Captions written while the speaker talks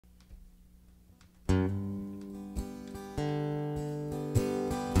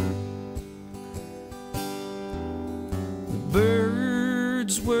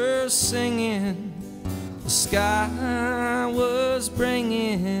were singing, the sky was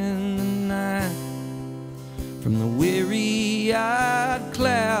bringing the night from the weary-eyed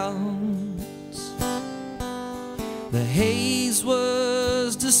clouds. The haze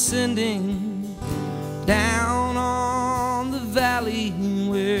was descending down on the valley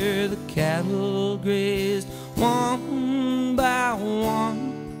where the cattle grazed one by one.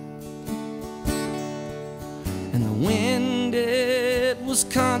 And the wind, it was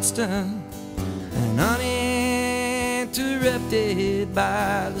constant and uninterrupted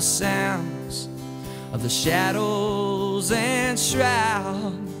by the sounds of the shadows and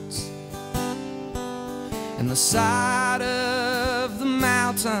shrouds. And the side of the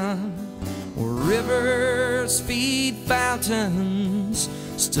mountain where rivers feed fountains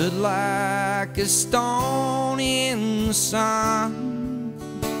stood like a stone in the sun.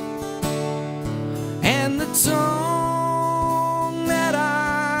 And the tone that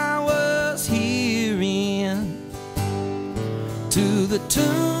I was hearing, to the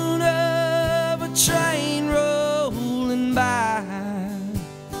tune of a train rolling by,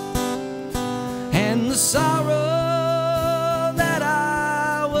 and the sorrow that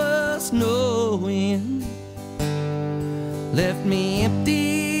I was knowing left me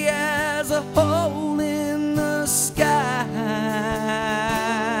empty as a hole in the sky,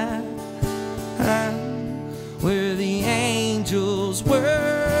 where the angels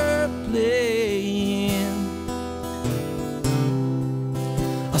were playing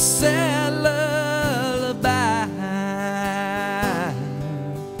a sad lullaby,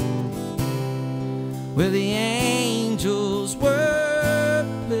 where the angels were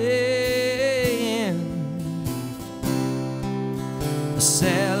playing a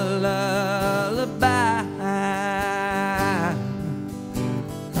sad lullaby.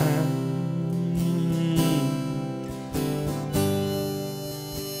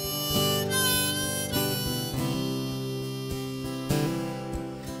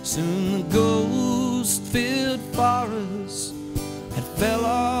 Soon the ghost-filled forest had fell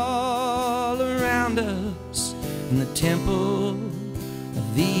all around us in the temple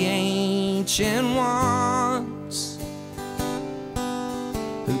of the ancient ones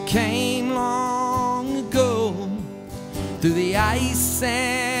who came long ago through the ice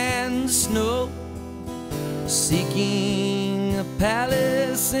and the snow, seeking a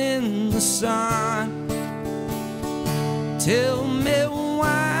palace in the sun. Tell me,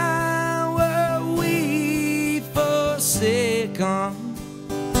 why were we forsaken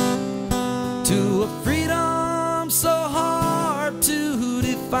to a freedom so hard to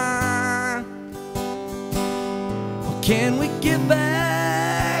define? Or can we give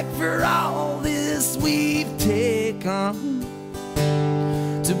back for all this we've taken,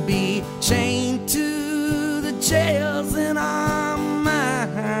 to be chained to the jails in our minds,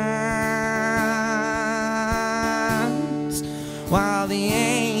 while the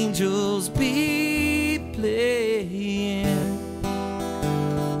angels be playing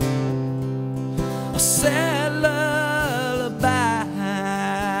a sad lullaby,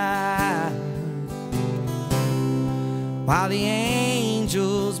 while the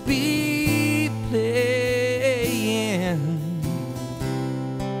angels be playing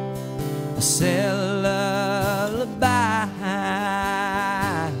a sad lullaby.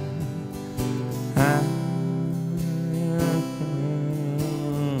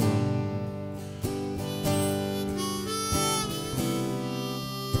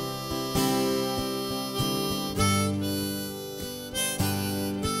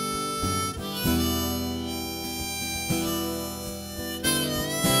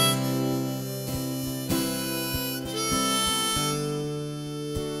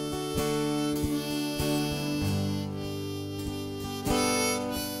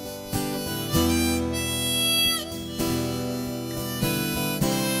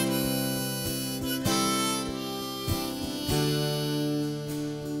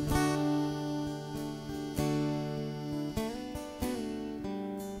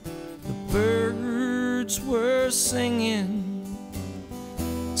 Birds were singing,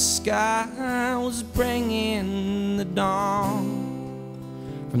 the sky was bringing the dawn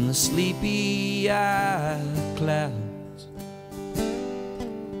from the sleepy-eyed clouds.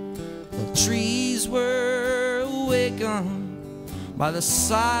 The trees were awakened by the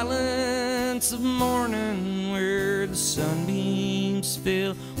silence of morning, where the sunbeams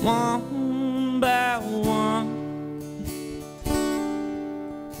fell one by one.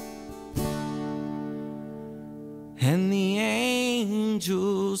 And the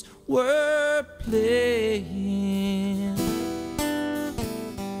angels were playing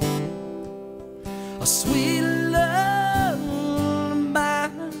a sweet lullaby,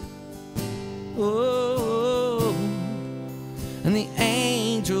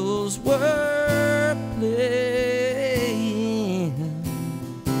 minstrels were playing.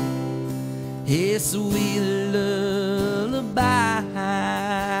 Hey, sweet